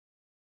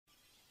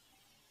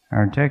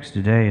Our text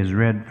today is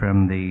read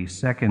from the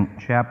second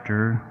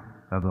chapter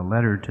of the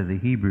letter to the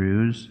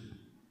Hebrews,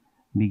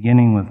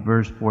 beginning with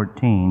verse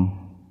 14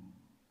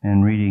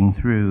 and reading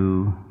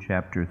through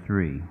chapter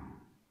 3.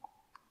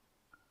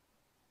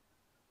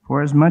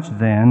 Forasmuch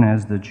then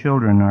as the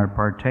children are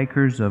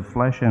partakers of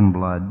flesh and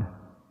blood,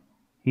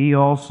 he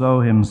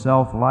also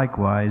himself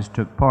likewise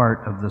took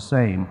part of the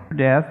same. For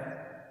death,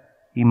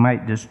 he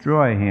might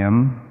destroy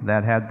him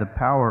that had the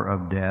power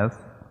of death,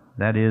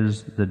 that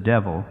is, the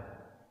devil,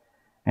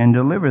 and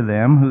deliver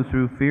them who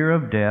through fear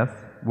of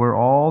death were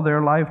all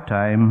their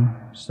lifetime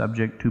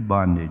subject to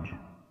bondage.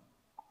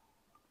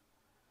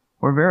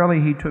 For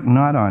verily he took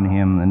not on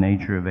him the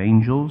nature of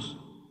angels,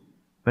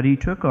 but he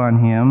took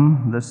on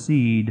him the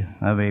seed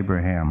of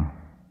Abraham.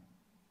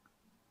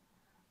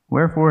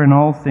 Wherefore in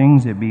all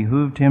things it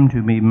behooved him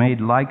to be made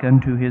like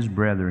unto his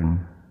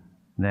brethren,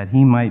 that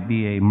he might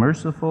be a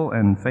merciful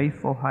and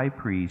faithful high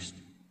priest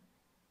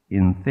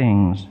in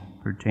things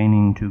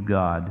pertaining to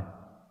God,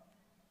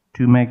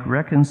 to make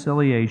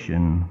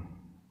reconciliation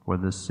for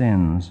the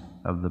sins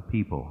of the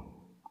people.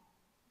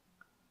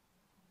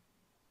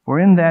 For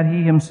in that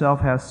he himself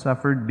hath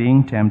suffered,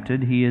 being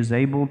tempted, he is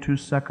able to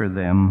succor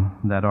them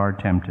that are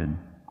tempted.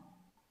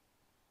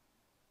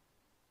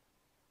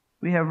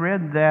 We have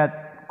read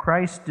that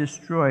Christ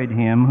destroyed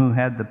him who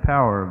had the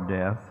power of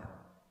death,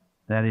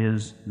 that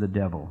is, the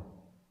devil.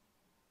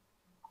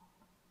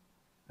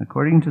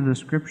 According to the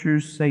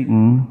Scriptures,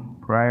 Satan,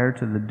 prior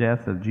to the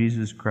death of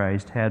Jesus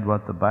Christ, had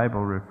what the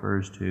Bible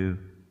refers to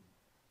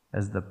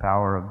as the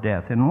power of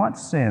death. In what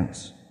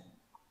sense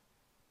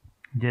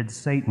did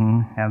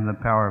Satan have the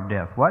power of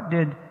death? What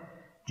did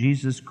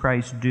Jesus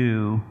Christ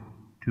do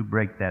to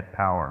break that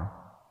power?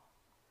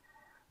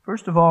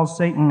 First of all,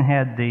 Satan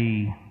had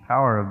the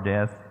power of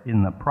death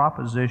in the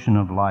proposition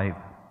of life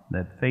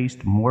that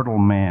faced mortal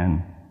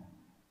man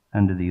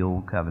under the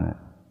Old Covenant.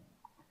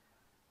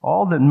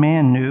 All that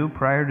man knew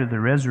prior to the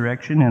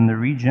resurrection and the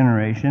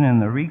regeneration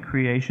and the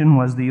recreation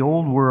was the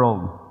old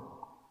world,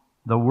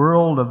 the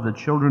world of the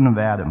children of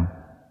Adam,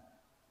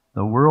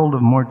 the world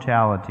of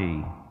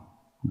mortality,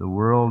 the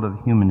world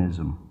of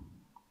humanism.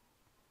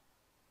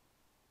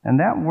 And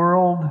that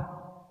world,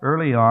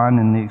 early on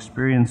in the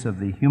experience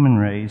of the human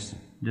race,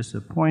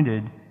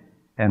 disappointed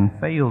and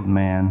failed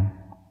man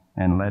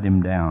and let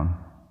him down.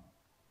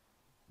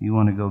 If you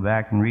want to go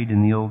back and read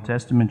in the Old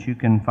Testament, you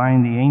can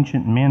find the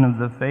ancient men of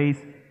the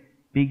faith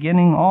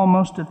beginning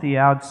almost at the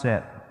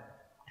outset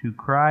to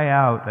cry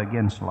out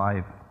against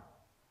life.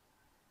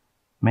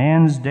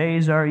 Man's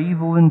days are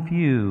evil and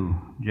few,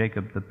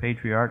 Jacob the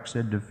patriarch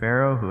said to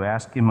Pharaoh, who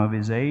asked him of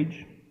his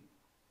age.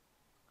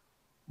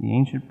 The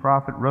ancient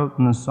prophet wrote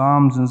in the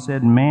Psalms and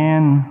said,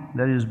 Man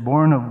that is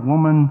born of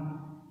woman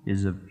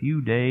is of few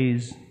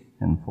days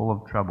and full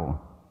of trouble.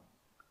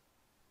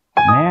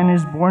 Man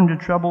is born to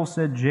trouble,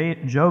 said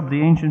Job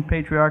the ancient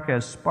patriarch,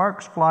 as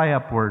sparks fly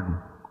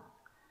upward.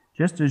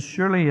 Just as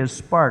surely as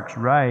sparks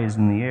rise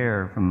in the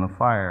air from the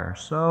fire,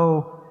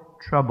 so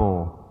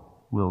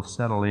trouble will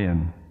settle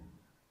in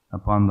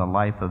upon the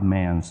life of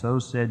man. So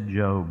said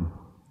Job,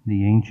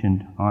 the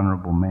ancient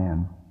honorable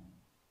man.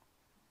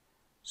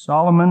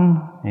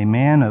 Solomon, a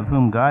man of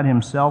whom God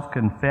himself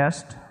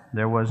confessed,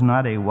 there was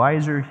not a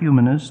wiser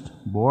humanist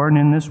born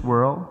in this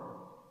world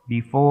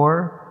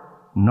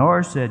before,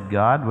 nor, said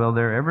God, will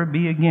there ever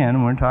be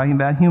again. We're talking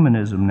about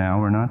humanism now.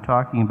 We're not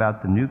talking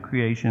about the new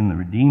creation, the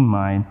redeemed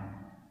mind,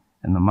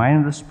 and the mind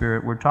of the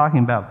Spirit. We're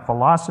talking about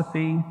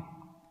philosophy,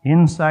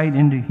 insight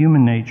into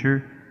human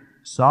nature.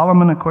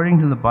 Solomon, according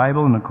to the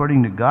Bible and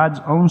according to God's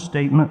own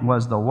statement,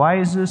 was the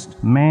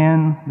wisest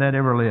man that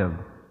ever lived.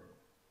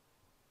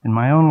 In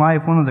my own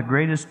life, one of the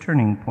greatest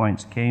turning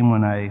points came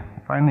when I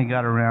finally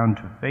got around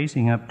to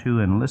facing up to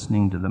and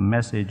listening to the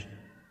message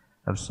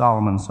of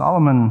Solomon.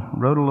 Solomon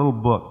wrote a little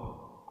book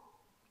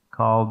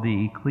called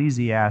the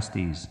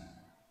Ecclesiastes,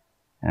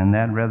 and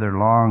that rather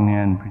long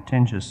and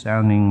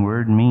pretentious-sounding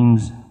word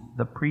means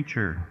the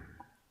preacher,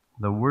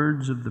 the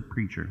words of the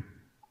preacher.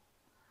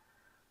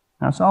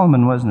 Now,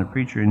 Solomon wasn't a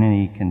preacher in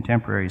any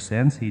contemporary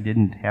sense. He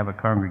didn't have a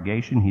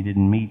congregation. He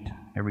didn't meet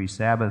every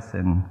Sabbath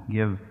and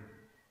give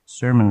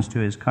sermons to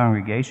his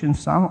congregation.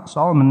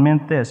 Solomon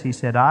meant this. He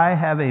said, I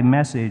have a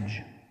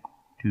message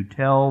to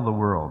tell the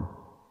world.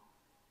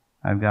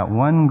 I've got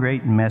one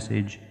great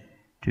message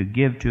to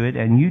give to it,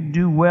 and you'd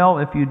do well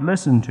if you'd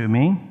listen to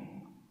me,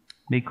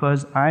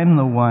 because I'm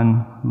the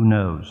one who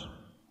knows.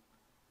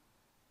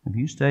 If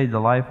you studied the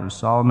life of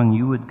Solomon,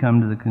 you would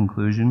come to the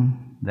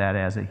conclusion that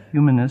as a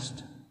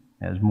humanist,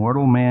 as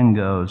mortal man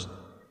goes,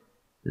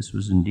 this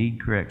was indeed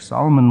correct.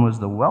 Solomon was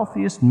the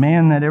wealthiest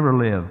man that ever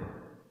lived.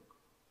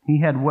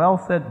 He had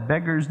wealth that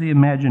beggars the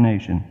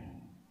imagination.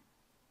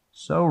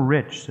 So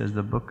rich, says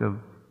the book of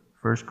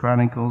 1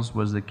 Chronicles,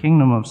 was the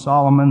kingdom of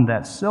Solomon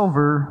that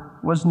silver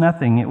was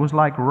nothing. It was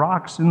like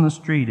rocks in the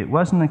street. It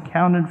wasn't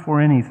accounted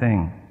for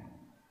anything.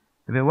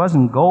 If it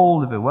wasn't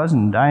gold, if it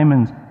wasn't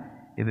diamonds,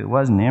 if it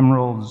wasn't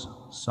emeralds,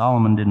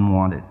 Solomon didn't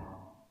want it.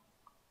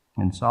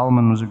 And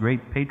Solomon was a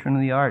great patron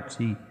of the arts.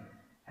 He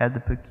had the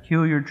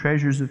peculiar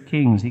treasures of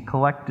kings. He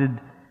collected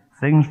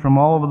things from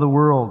all over the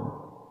world.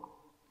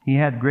 He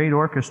had great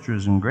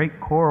orchestras and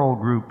great choral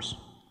groups,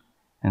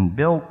 and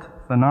built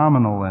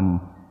phenomenal and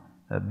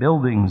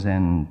buildings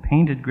and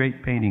painted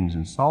great paintings.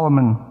 And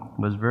Solomon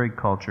was very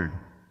cultured.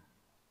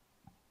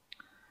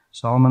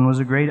 Solomon was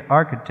a great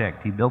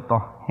architect. He built the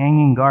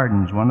Hanging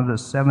Gardens, one of the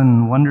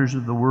 7 wonders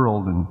of the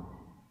world, and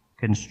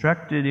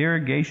constructed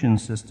irrigation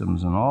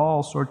systems and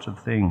all sorts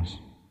of things.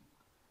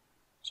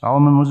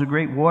 Solomon was a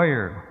great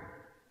warrior.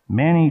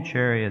 Many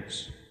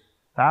chariots,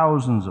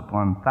 thousands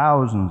upon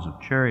thousands of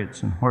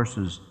chariots and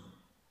horses,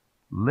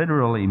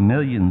 literally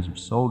millions of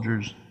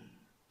soldiers.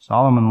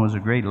 Solomon was a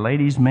great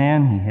ladies'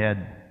 man. He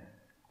had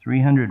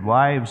 300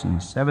 wives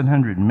and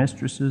 700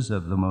 mistresses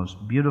of the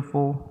most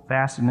beautiful,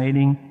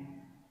 fascinating,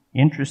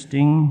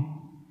 interesting,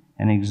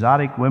 and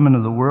exotic women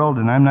of the world,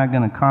 and I'm not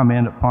going to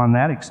comment upon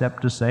that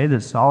except to say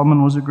that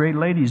Solomon was a great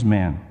ladies'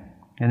 man.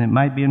 And it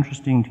might be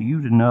interesting to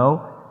you to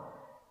know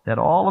that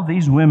all of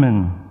these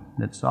women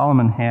that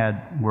Solomon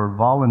had were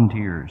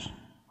volunteers.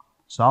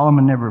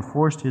 Solomon never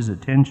forced his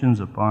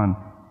attentions upon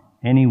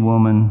any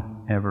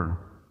woman ever.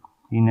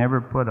 He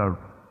never put a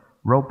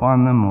rope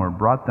on them or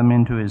brought them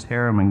into his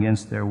harem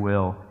against their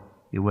will.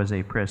 It was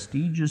a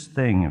prestigious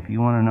thing. If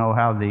you want to know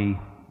how the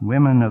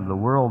women of the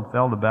world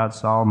felt about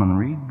Solomon,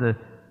 read the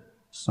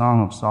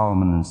Song of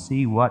Solomon and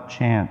see what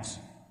chants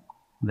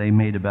they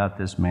made about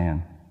this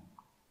man.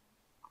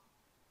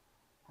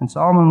 And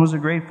Solomon was a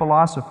great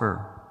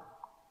philosopher.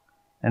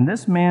 And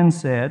this man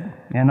said,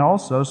 and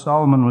also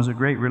Solomon was a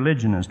great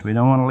religionist. We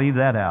don't want to leave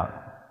that out.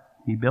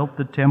 He built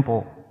the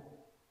temple,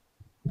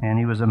 and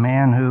he was a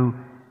man who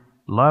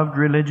loved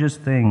religious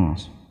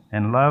things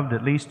and loved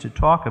at least to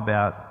talk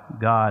about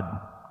God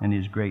and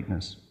His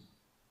greatness.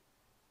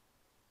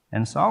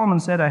 And Solomon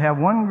said, I have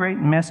one great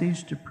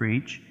message to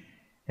preach,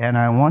 and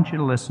I want you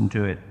to listen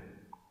to it.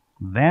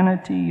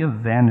 Vanity of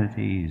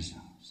vanities,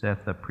 saith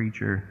the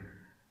preacher.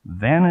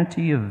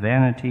 Vanity of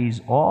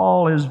vanities,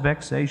 all is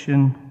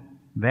vexation,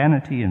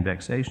 vanity and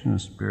vexation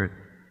of spirit,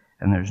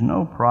 and there's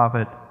no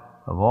profit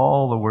of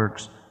all the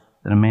works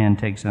that a man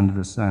takes under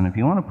the sun. If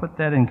you want to put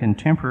that in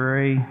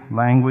contemporary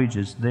language,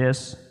 it's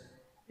this: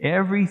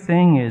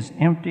 everything is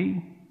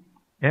empty,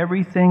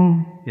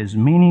 everything is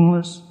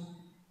meaningless,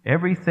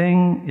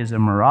 everything is a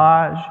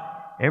mirage,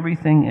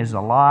 everything is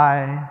a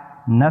lie,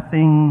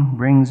 nothing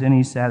brings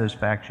any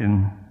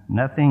satisfaction,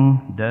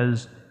 nothing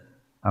does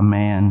a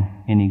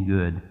man any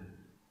good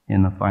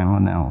in the final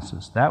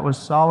analysis. That was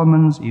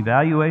Solomon's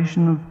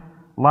evaluation of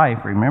life.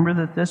 Remember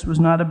that this was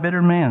not a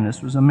bitter man.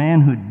 This was a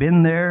man who'd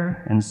been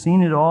there and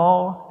seen it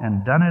all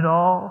and done it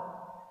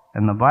all.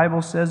 And the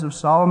Bible says of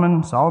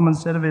Solomon, Solomon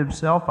said of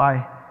himself,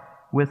 I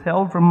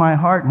withheld from my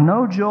heart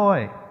no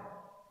joy.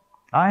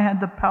 I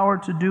had the power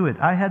to do it.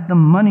 I had the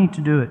money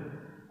to do it.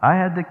 I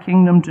had the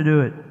kingdom to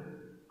do it.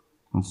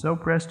 And so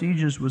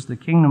prestigious was the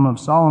kingdom of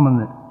Solomon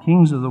that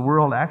kings of the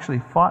world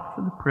actually fought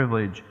for the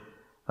privilege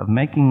of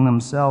making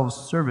themselves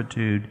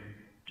servitude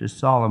to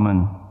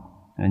Solomon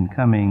and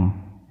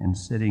coming and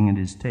sitting at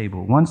his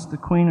table. Once the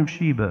Queen of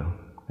Sheba,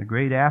 a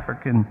great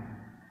African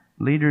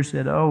leader,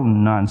 said, oh,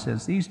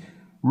 nonsense. These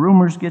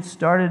rumors get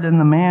started and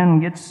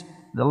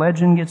the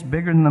legend gets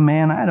bigger than the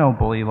man. I don't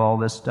believe all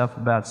this stuff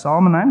about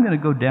Solomon. I'm going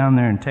to go down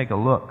there and take a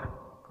look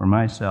for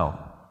myself.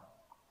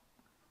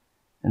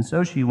 And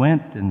so she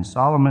went, and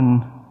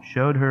Solomon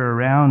showed her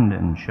around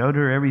and showed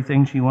her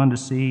everything she wanted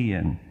to see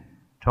and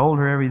told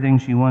her everything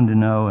she wanted to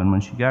know. And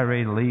when she got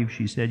ready to leave,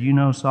 she said, you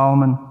know,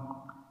 Solomon,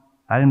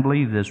 I didn't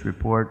believe this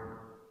report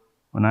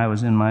when I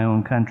was in my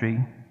own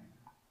country,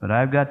 but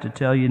I've got to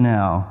tell you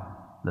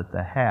now that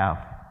the half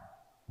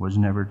was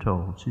never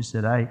told. She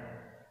said, I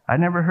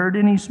never heard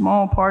any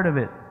small part of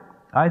it.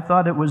 I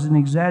thought it was an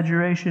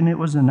exaggeration. It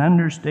was an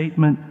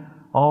understatement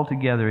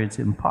altogether. It's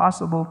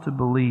impossible to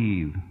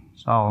believe,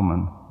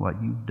 Solomon, what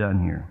you've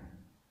done here.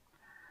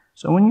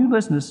 So when you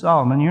listen to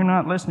Solomon, you're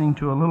not listening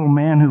to a little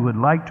man who would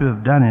like to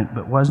have done it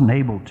but wasn't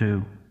able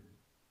to.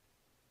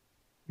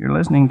 You're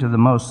listening to the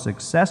most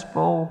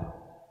successful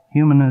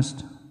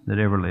humanist that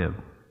ever lived.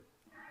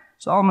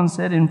 Solomon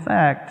said, in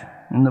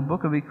fact, in the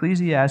book of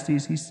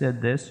Ecclesiastes, he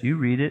said this, you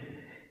read it.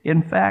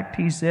 In fact,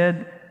 he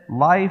said,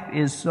 life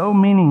is so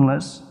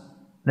meaningless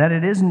that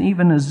it isn't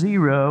even a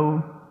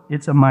zero,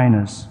 it's a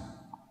minus.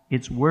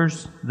 It's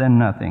worse than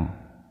nothing.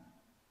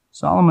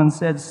 Solomon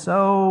said,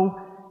 so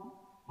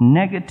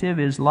negative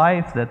is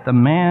life that the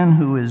man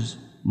who is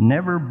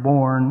never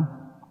born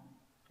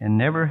and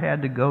never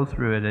had to go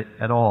through it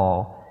at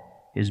all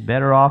is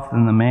better off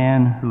than the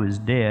man who is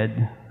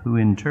dead, who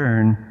in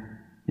turn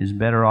is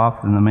better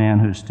off than the man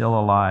who's still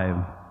alive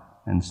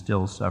and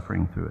still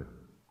suffering through it.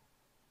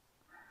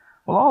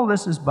 Well, all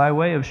this is by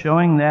way of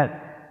showing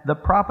that the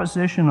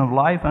proposition of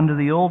life under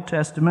the Old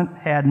Testament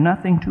had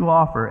nothing to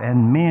offer,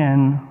 and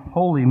men,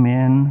 holy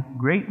men,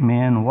 great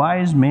men,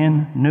 wise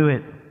men knew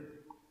it.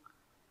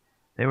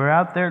 They were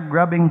out there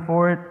grubbing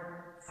for it,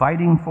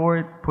 fighting for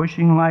it,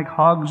 pushing like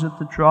hogs at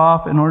the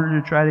trough in order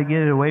to try to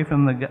get it away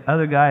from the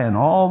other guy, and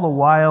all the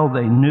while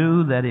they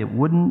knew that it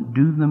wouldn't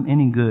do them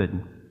any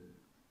good.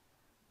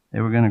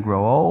 They were going to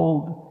grow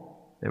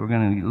old, They were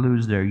going to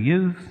lose their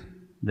youth,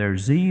 their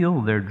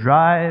zeal, their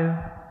drive,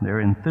 their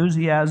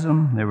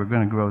enthusiasm. They were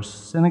going to grow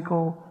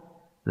cynical.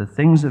 The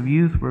things of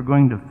youth were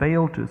going to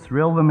fail to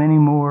thrill them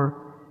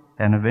anymore,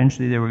 and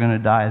eventually they were going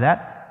to die.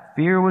 That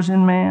fear was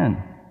in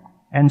man,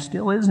 and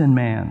still is in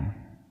man,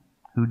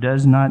 who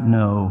does not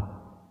know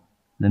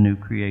the new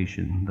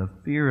creation, the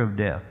fear of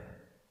death.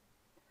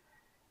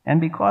 And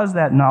because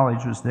that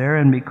knowledge was there,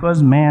 and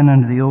because man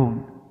under the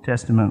Old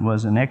Testament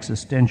was an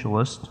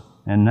existentialist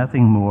and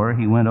nothing more,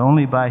 he went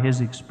only by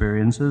his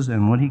experiences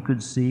and what he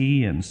could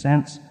see and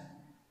sense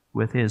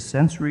with his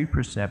sensory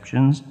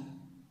perceptions,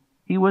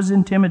 he was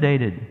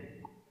intimidated.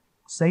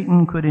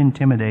 Satan could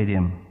intimidate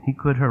him. He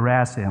could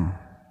harass him.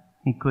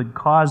 He could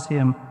cause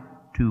him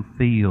to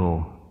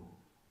feel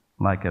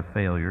like a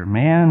failure.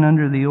 Man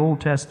under the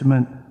Old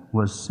Testament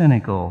was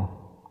cynical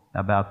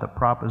about the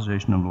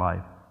proposition of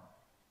life.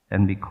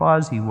 And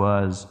because he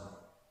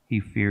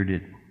feared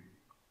it.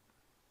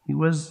 He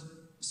was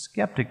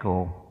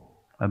skeptical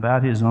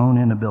about his own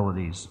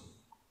inabilities.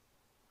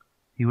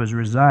 He was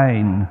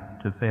resigned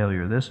to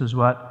failure. This is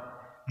what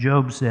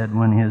Job said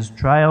when his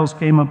trials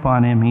came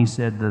upon him. He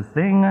said, "The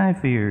thing I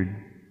feared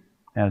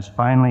has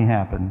finally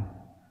happened."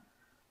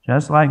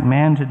 Just like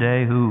man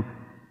today who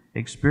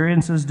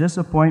experiences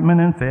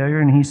disappointment and failure,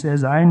 and he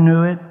says, "I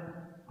knew it,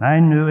 I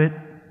knew it,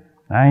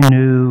 I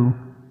knew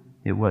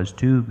it was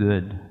too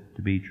good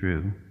to be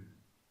true."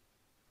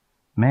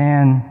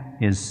 Man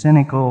is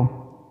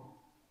cynical,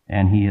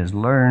 and he has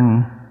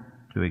learned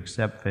to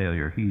accept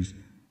failure. He's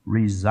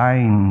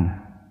resigned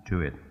to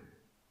it.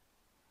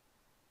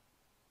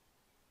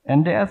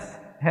 And death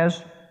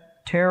has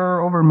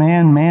terror over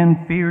man.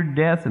 Man feared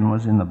death and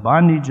was in the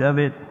bondage of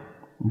it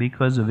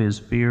because of his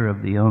fear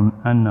of the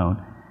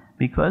unknown.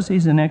 Because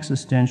he's an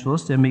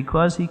existentialist, and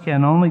because he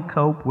can only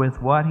cope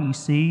with what he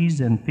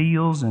sees and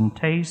feels and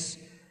tastes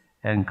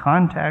and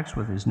contacts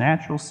with his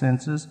natural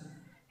senses,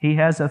 he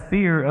has a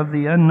fear of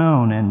the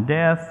unknown, and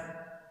death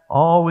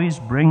always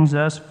brings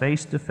us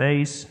face to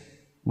face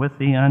with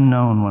the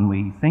unknown. When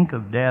we think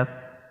of death,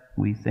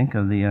 we think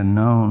of the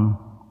unknown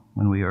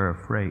when we are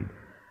afraid.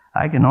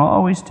 I can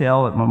always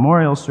tell at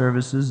memorial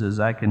services, as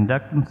I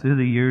conduct them through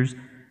the years,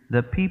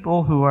 the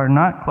people who are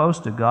not close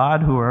to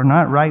God, who are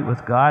not right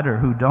with God, or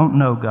who don't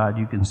know God,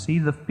 you can see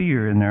the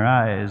fear in their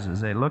eyes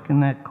as they look in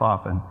that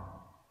coffin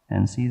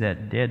and see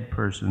that dead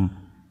person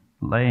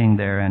laying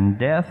there. And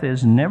death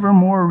is never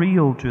more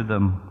real to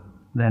them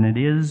than it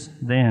is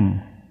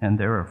then, and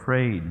they're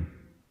afraid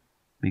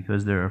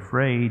because they're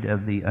afraid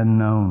of the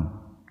unknown.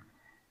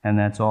 And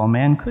that's all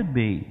man could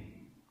be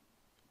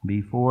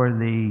before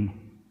the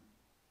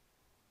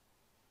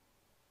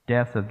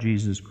death of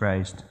Jesus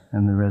Christ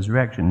and the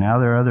resurrection. Now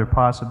there are other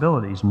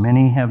possibilities.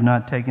 Many have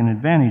not taken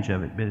advantage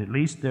of it, but at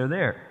least they're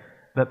there.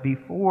 But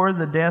before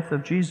the death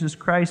of Jesus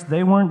Christ,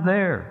 they weren't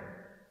there.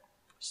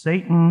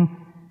 Satan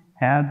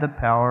had the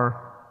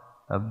power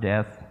of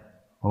death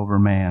over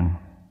man.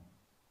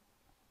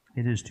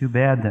 It is too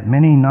bad that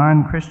many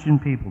non-Christian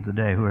people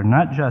today who are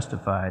not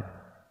justified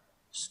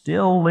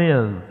still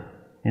live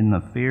in the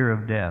fear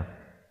of death,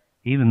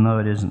 even though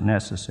it isn't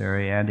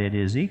necessary. And it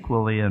is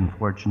equally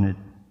unfortunate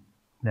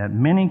that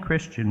many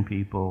Christian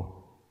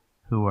people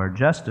who are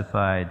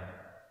justified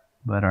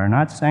but are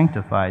not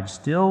sanctified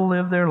still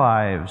live their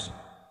lives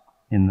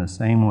in the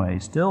same way,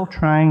 still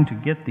trying to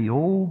get the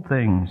old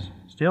things,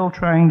 still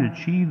trying to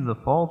achieve the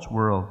false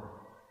world,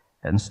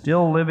 and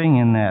still living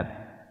in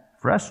that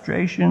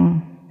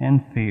frustration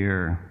and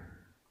fear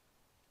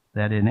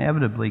that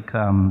inevitably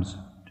comes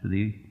to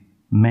the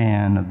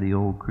man of the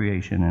old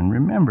creation. And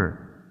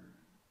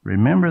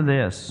remember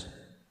this,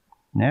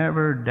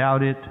 never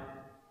doubt it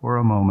for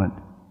a moment.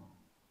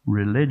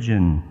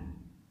 Religion,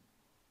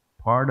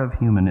 part of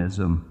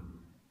humanism,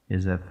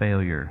 is a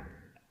failure.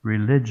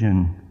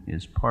 Religion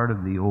is part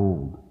of the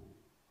old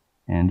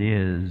and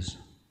is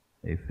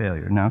a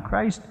failure. Now,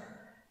 Christ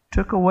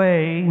took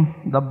away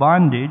the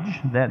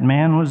bondage that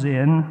man was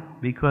in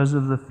because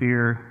of the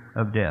fear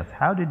of death.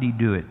 How did he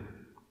do it?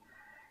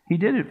 He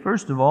did it,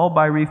 first of all,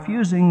 by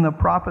refusing the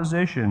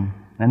proposition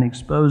and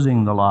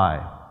exposing the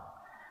lie.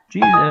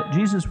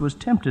 Jesus was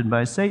tempted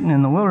by Satan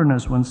in the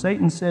wilderness when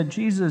Satan said,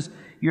 "Jesus,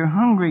 you're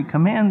hungry,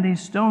 command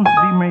these stones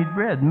to be made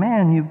bread.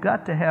 Man, you've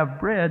got to have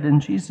bread."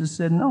 And Jesus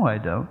said, "No, I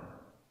don't."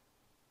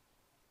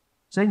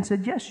 Satan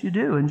said, "Yes, you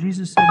do." And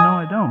Jesus said, "No,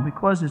 I don't,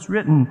 because it's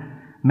written,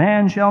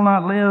 man shall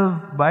not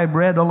live by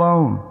bread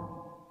alone."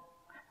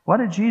 What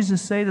did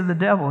Jesus say to the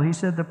devil? He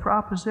said, "The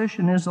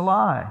proposition is a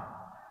lie.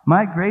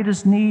 My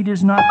greatest need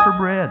is not for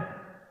bread."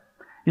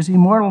 You see,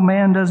 mortal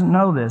man doesn't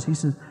know this. He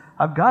says,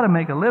 I've got to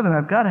make a living.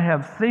 I've got to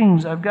have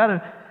things. I've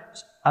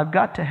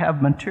got to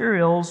have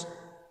materials.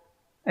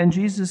 And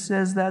Jesus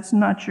says that's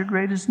not your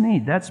greatest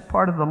need. That's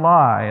part of the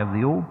lie of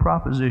the old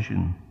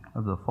proposition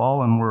of the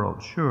fallen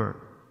world. Sure,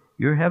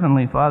 your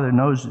heavenly Father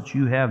knows that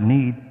you have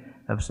need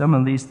of some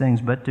of these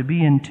things, but to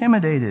be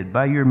intimidated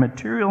by your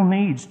material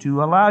needs,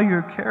 to allow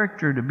your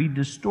character to be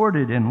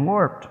distorted and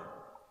warped,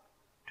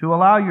 to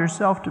allow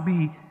yourself to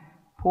be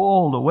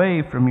pulled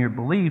away from your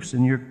beliefs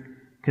and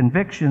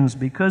convictions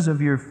because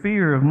of your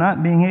fear of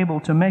not being able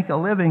to make a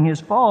living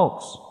is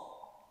false.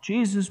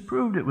 Jesus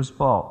proved it was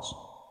false.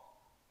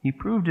 He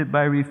proved it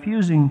by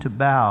refusing to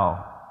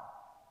bow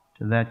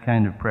to that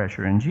kind of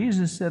pressure. And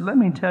Jesus said, let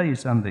me tell you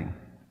something.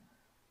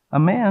 A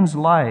man's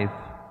life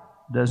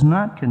does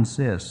not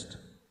consist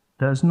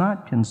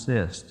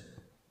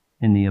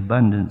in the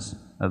abundance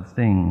of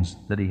things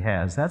that he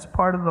has. That's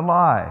part of the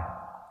lie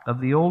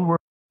of the old world.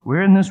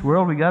 We're in this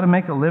world, we got to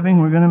make a living,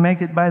 we're going to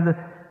make it by the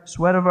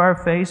sweat of our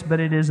face, but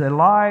it is a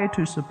lie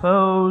to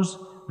suppose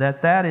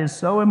that that is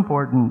so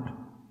important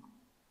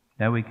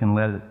that we can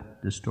let it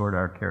distort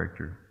our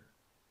character.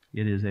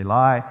 It is a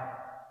lie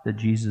that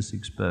Jesus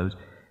exposed.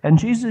 And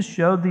Jesus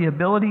showed the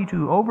ability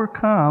to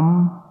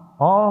overcome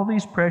all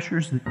these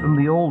pressures from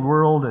the old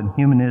world and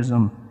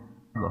humanism,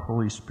 the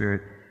Holy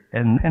Spirit,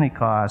 and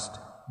Pentecost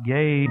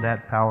gave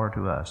that power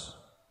to us.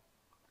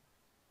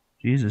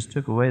 Jesus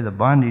took away the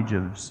bondage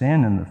of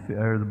sin and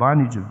the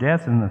bondage of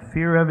death and the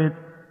fear of it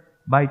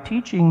by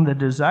teaching the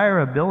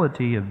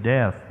desirability of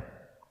death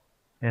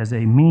as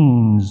a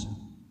means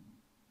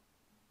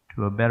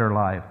to a better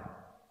life.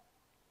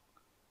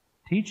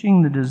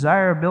 Teaching the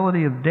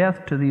desirability of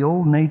death to the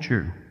old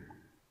nature,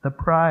 the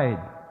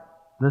pride,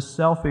 the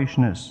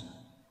selfishness,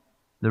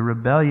 the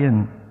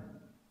rebellion,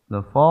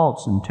 the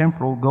false and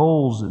temporal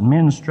goals that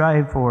men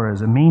strive for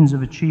as a means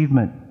of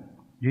achievement.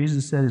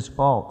 Jesus said is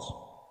false.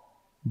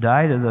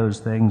 Die to those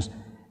things,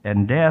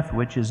 and death,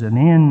 which is an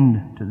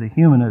end to the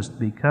humanist,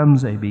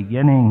 becomes a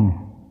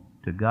beginning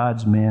to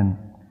God's men.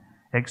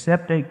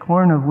 Except a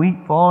corn of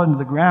wheat fall into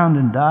the ground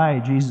and die,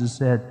 Jesus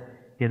said,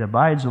 it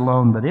abides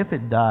alone, but if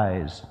it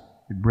dies,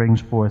 it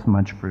brings forth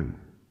much fruit.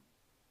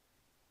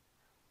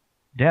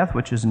 Death,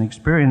 which is an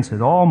experience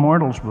that all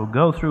mortals will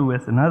go through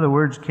with, in other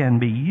words, can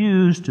be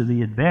used to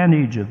the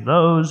advantage of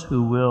those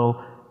who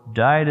will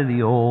die to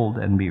the old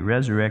and be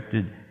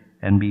resurrected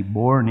and be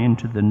born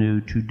into the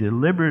new, to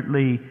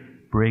deliberately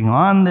bring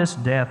on this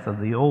death of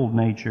the old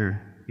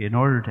nature in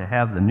order to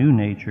have the new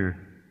nature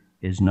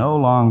is no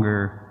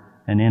longer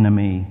an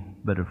enemy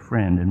but a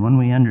friend. And when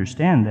we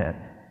understand that,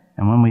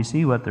 and when we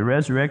see what the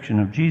resurrection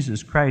of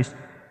Jesus Christ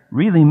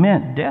really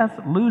meant, death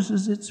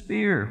loses its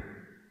fear.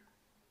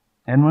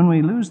 And when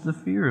we lose the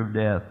fear of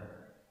death,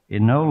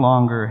 it no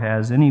longer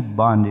has any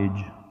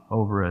bondage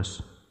over us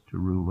to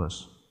rule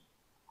us.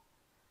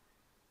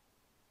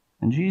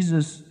 And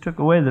Jesus took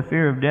away the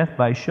fear of death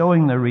by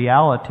showing the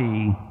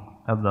reality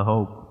of the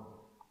hope.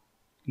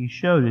 He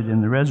showed it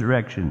in the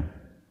resurrection.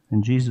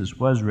 And Jesus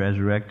was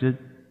resurrected.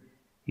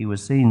 He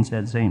was seen,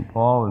 said St.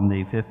 Paul in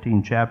the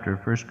 15th chapter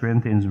of 1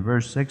 Corinthians,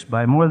 verse 6,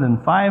 by more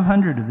than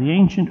 500 of the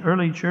ancient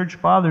early church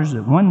fathers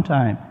at one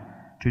time.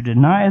 To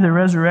deny the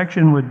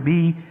resurrection would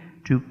be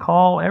to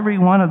call every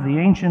one of the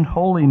ancient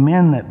holy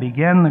men that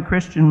began the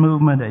Christian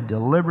movement a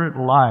deliberate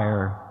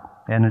liar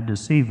and a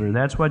deceiver.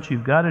 That's what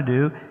you've got to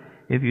do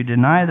if you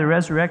deny the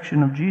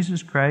resurrection of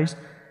Jesus Christ,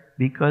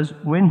 because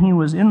when he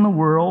was in the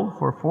world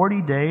for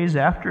 40 days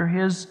after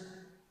his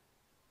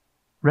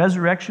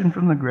resurrection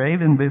from the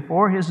grave and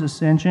before his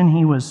ascension,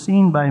 he was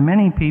seen by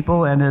many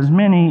people, and as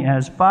many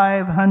as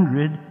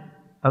 500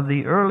 of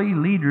the early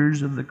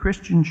leaders of the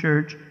Christian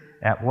church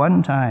at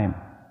one time.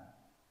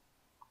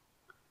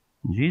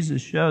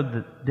 Jesus showed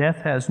that death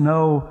has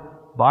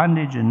no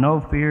bondage and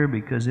no fear,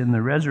 because in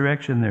the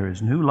resurrection there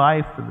is new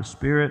life for the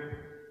spirit,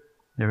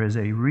 there is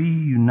a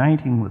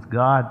reuniting with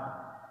God,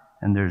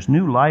 and there's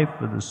new life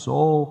for the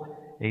soul,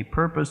 a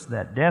purpose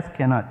that death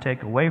cannot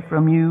take away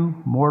from you,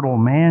 mortal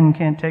man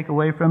can't take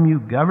away from you,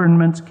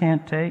 governments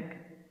can't take.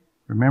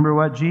 Remember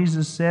what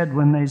Jesus said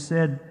when they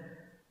said,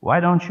 "Why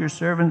don't your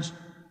servants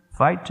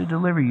fight to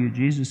deliver you?"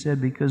 Jesus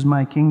said, "Because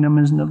my kingdom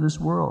isn't of this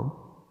world.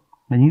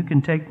 And you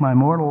can take my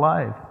mortal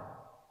life,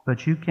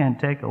 but you can't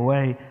take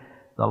away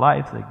the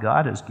life that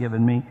God has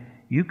given me.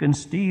 You can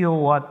steal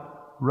what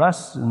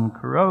rusts and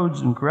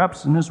corrodes and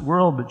corrupts in this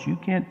world, but you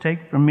can't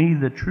take from me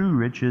the true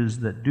riches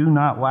that do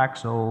not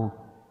wax old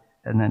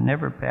and that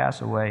never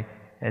pass away."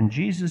 And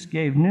Jesus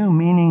gave new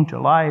meaning to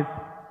life,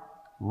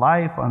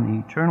 life on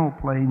the eternal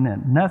plane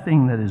that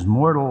nothing that is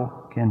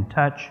mortal can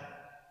touch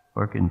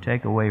or can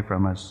take away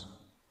from us.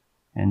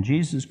 And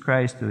Jesus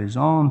Christ, through his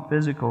own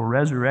physical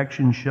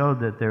resurrection, showed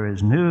that there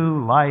is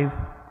new life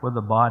for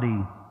the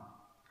body.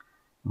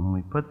 And when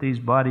we put these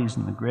bodies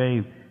in the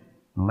grave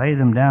and lay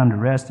them down to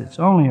rest, it's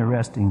only a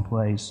resting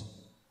place.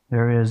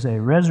 There is a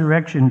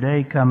resurrection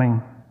day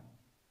coming.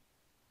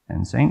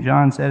 And St.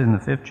 John said in the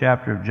 5th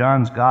chapter of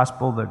John's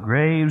Gospel, the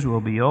graves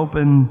will be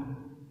open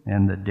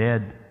and the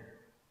dead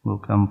will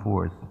come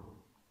forth.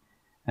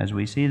 As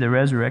we see the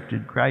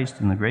resurrected Christ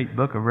in the great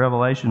book of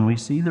Revelation, we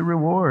see the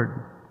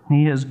reward.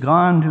 He has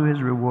gone to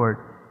his reward.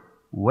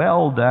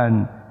 Well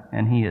done.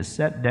 And he is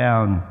set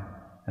down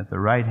at the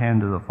right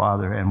hand of the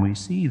Father. And we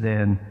see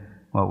then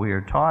what we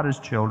are taught as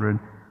children,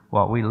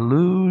 what we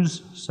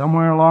lose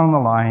somewhere along the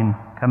line,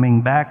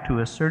 coming back to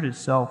assert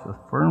itself with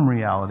firm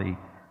reality.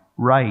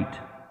 Right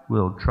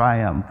will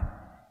triumph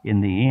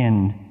in the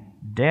end.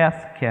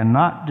 Death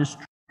cannot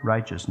destroy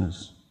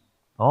righteousness.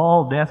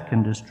 All death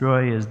can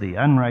destroy is the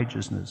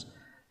unrighteousness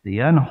the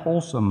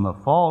unwholesome, the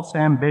false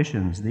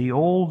ambitions, the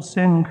old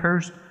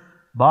sin-cursed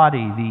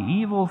body, the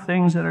evil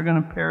things that are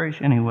going to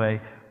perish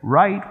anyway,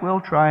 right will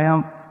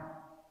triumph.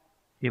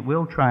 It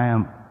will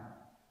triumph,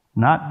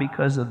 not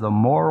because of the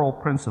moral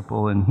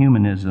principle in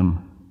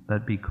humanism,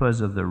 but because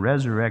of the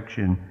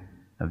resurrection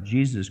of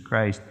Jesus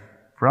Christ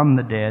from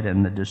the dead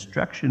and the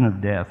destruction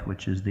of death,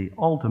 which is the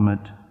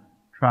ultimate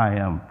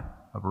triumph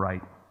of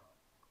right.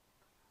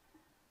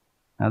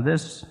 Now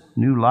this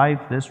new life,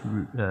 this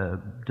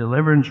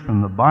deliverance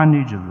from the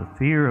bondage of the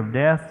fear of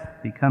death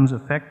becomes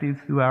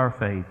effective through our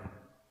faith.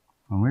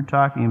 And we're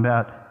talking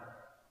about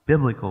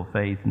biblical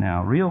faith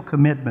now, real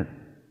commitment.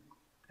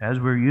 As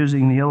we're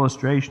using the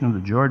illustration of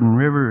the Jordan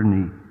River and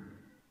the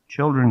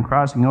children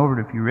crossing over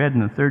it, if you read in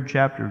the 3rd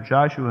chapter of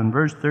Joshua in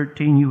verse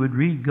 13, you would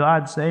read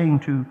God saying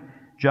to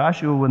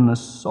Joshua, when the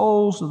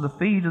soles of the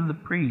feet of the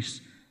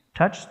priests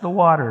touch the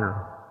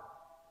water,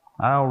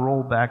 I'll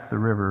roll back the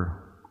river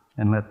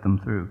and let them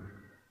through.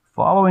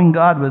 Following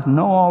God with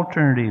no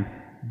alternative,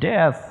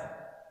 death,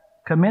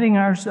 committing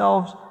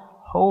ourselves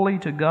wholly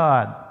to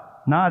God,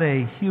 not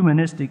a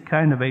humanistic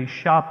kind of a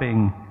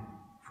shopping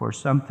for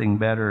something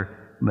better,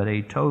 but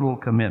a total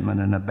commitment,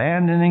 an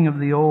abandoning of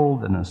the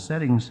old and a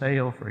setting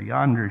sail for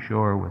yonder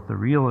shore with the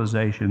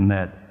realization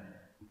that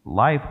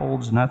life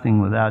holds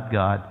nothing without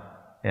God,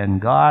 and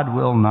God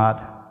will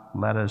not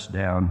let us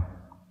down,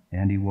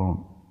 and He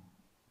won't.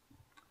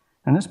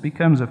 And this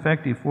becomes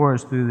effective for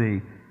us through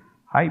the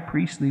high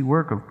priestly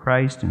work of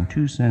Christ in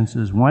two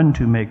senses. One,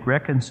 to make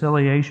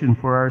reconciliation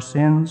for our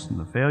sins and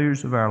the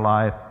failures of our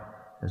life,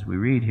 as we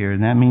read here,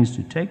 and that means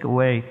to take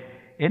away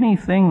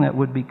anything that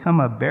would become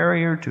a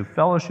barrier to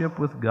fellowship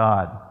with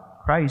God.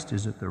 Christ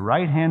is at the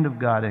right hand of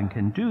God and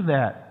can do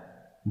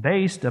that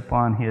based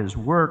upon His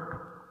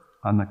work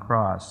on the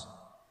cross.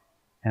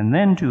 And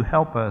then to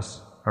help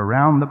us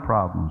around the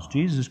problems.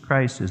 Jesus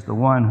Christ is the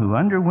one who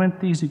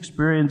underwent these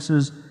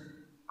experiences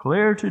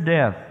clear to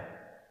death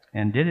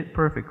and did it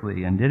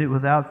perfectly and did it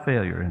without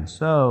failure. And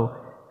so,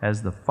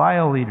 as the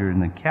file leader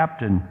and the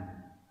captain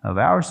of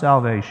our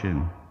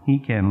salvation, He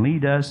can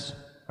lead us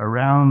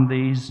around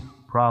these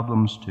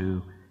problems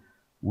too.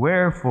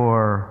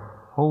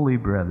 Wherefore, holy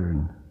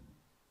brethren,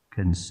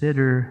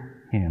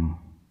 consider Him.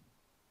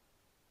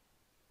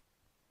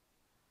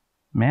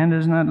 Man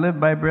does not live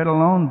by bread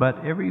alone,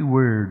 but every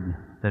word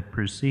that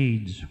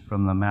proceeds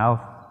from the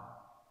mouth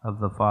of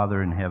the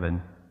Father in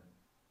heaven.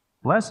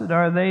 Blessed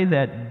are they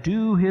that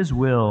do His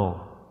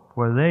will,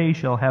 for they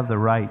shall have the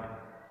right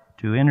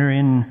to enter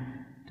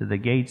into the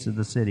gates of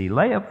the city.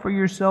 Lay up for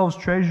yourselves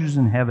treasures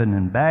in heaven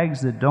and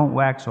bags that don't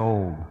wax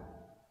old.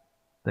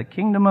 The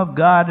kingdom of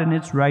God and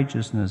its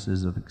righteousness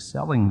is of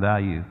excelling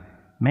value.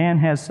 Man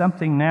has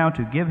something now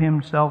to give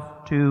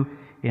himself to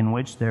in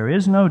which there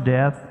is no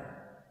death.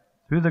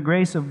 Through the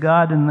grace of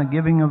God and the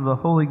giving of the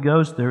Holy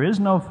Ghost, there is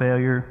no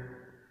failure.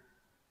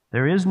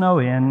 There is no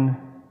end.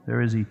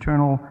 There is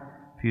eternal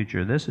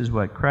future. This is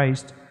what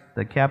Christ,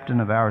 the captain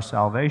of our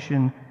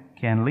salvation,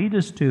 can lead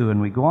us to.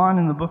 And we go on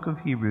in the book of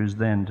Hebrews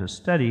then to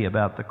study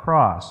about the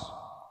cross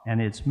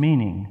and its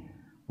meaning,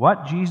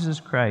 what Jesus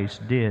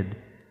Christ did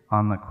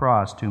on the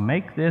cross to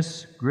make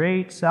this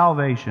great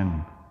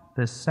salvation,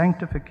 this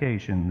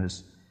sanctification,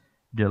 this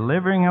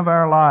delivering of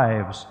our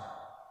lives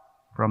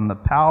from the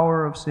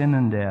power of sin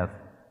and death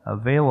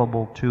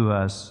available to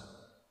us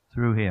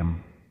through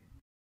Him.